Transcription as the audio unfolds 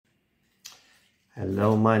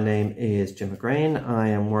Hello, my name is Jim McGrane. I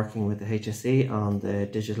am working with the HSE on the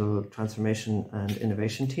Digital Transformation and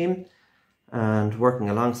Innovation team and working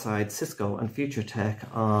alongside Cisco and Future Tech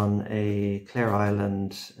on a Clare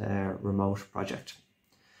Island remote project.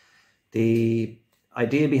 The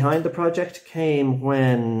idea behind the project came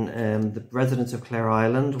when the residents of Clare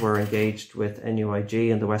Island were engaged with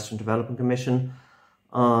NUIG and the Western Development Commission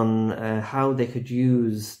on how they could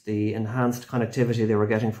use the enhanced connectivity they were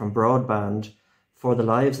getting from broadband for the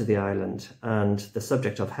lives of the island, and the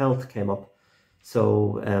subject of health came up.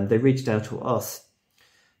 So they reached out to us.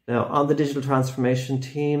 Now, on the digital transformation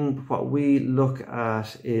team, what we look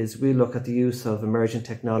at is the use of emerging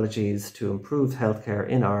technologies to improve healthcare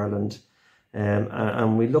in Ireland.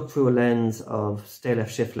 And we look through a lens of stay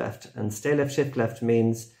left, shift left. And stay left, shift left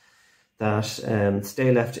means that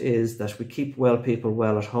stay left is that we keep well people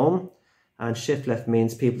well at home. And shift left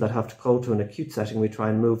means people that have to go to an acute setting, we try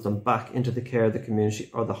and move them back into the care of the community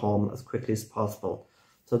or the home as quickly as possible.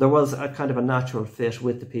 So there was a kind of a natural fit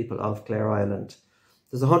with the people of Clare Island.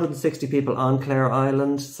 There's 160 people on Clare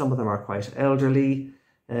Island. Some of them are quite elderly,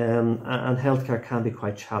 and healthcare can be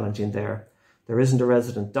quite challenging there. There isn't a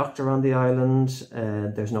resident doctor on the island.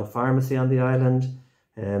 There's no pharmacy on the island.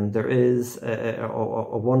 There is a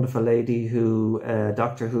wonderful lady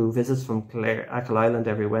doctor who visits from Achill Island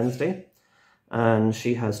every Wednesday. And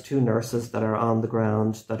she has 2 nurses that are on the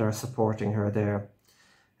ground that are supporting her there.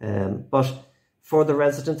 But for the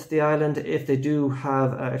residents of the island, if they do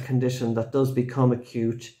have a condition that does become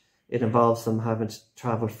acute, it involves them having to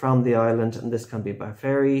travel from the island, and this can be by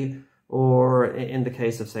ferry, or in the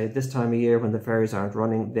case of, say, this time of year when the ferries aren't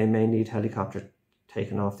running, they may need helicopter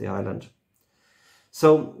taken off the island.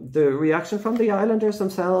 So the reaction from the islanders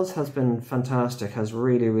themselves has been fantastic, has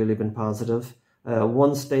really, really been positive.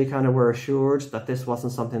 Once they kind of were assured that this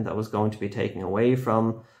wasn't something that was going to be taken away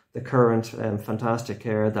from the current fantastic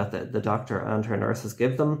care that the doctor and her nurses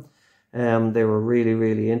give them, they were really,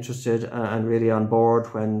 really interested and really on board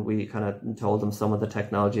when we kind of told them some of the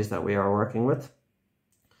technologies that we are working with.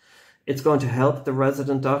 It's going to help the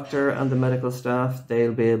resident doctor and the medical staff.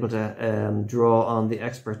 They'll be able to draw on the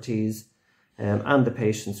expertise and the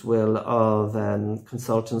patient's will of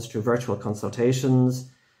consultants through virtual consultations.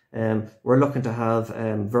 We're looking to have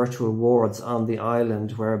virtual wards on the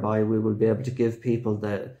island whereby we will be able to give people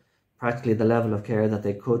practically the level of care that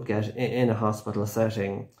they could get in a hospital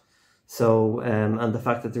setting. So, and the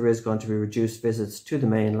fact that there is going to be reduced visits to the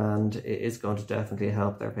mainland is going to definitely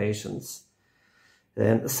help their patients.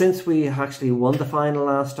 Since we actually won the final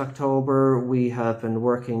last October, we have been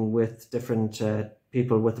working with different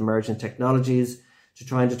people with emerging technologies to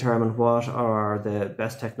try and determine what are the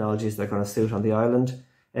best technologies that are going to suit on the island.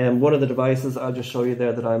 One of the devices I'll just show you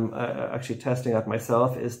there that I'm actually testing at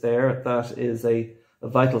myself is there. That is a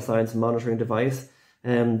vital signs monitoring device.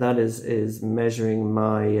 That is measuring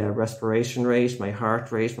my respiration rate, my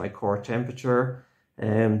heart rate, my core temperature,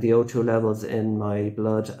 the O2 levels in my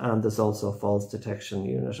blood, and there's also a falls detection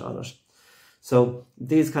unit on it. So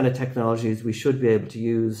these kind of technologies we should be able to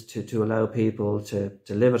use to allow people to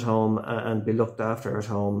live at home and be looked after at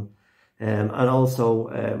home. And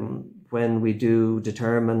also when we do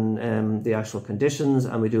determine the actual conditions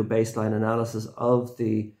and we do baseline analysis of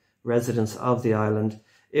the residents of the island,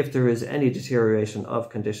 if there is any deterioration of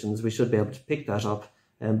conditions, we should be able to pick that up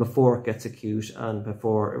before it gets acute and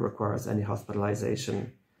before it requires any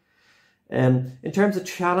hospitalisation. In terms of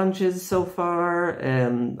challenges so far,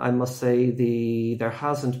 I must say there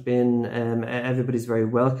hasn't been, everybody's very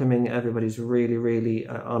welcoming, everybody's really, really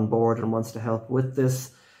on board and wants to help with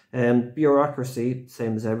this. Bureaucracy,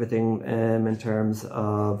 same as everything, in terms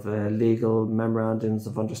of legal memorandums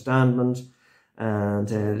of understanding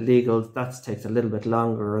and legal, that takes a little bit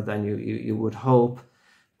longer than you would hope.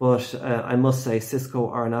 But I must say Cisco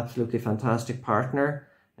are an absolutely fantastic partner.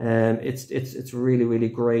 It's really, really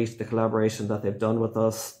great, the collaboration that they've done with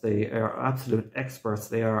us. They are absolute experts.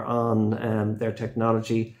 They are on their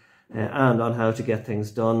technology and on how to get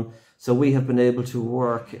things done. So we have been able to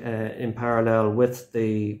work in parallel with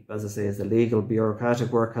as I say, as the legal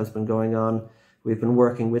bureaucratic work has been going on. We've been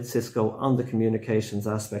working with Cisco on the communications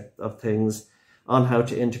aspect of things, on how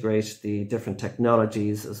to integrate the different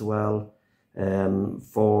technologies as well,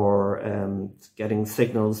 for getting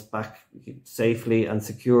signals back safely and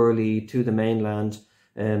securely to the mainland,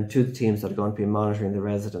 to the teams that are going to be monitoring the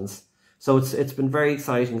residents. So it's been very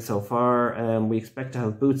exciting so far. We expect to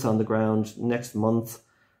have boots on the ground next month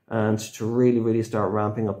and to really, really start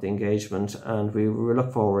ramping up the engagement. And we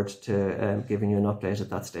look forward to giving you an update at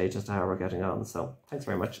that stage as to how we're getting on. So thanks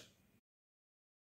very much.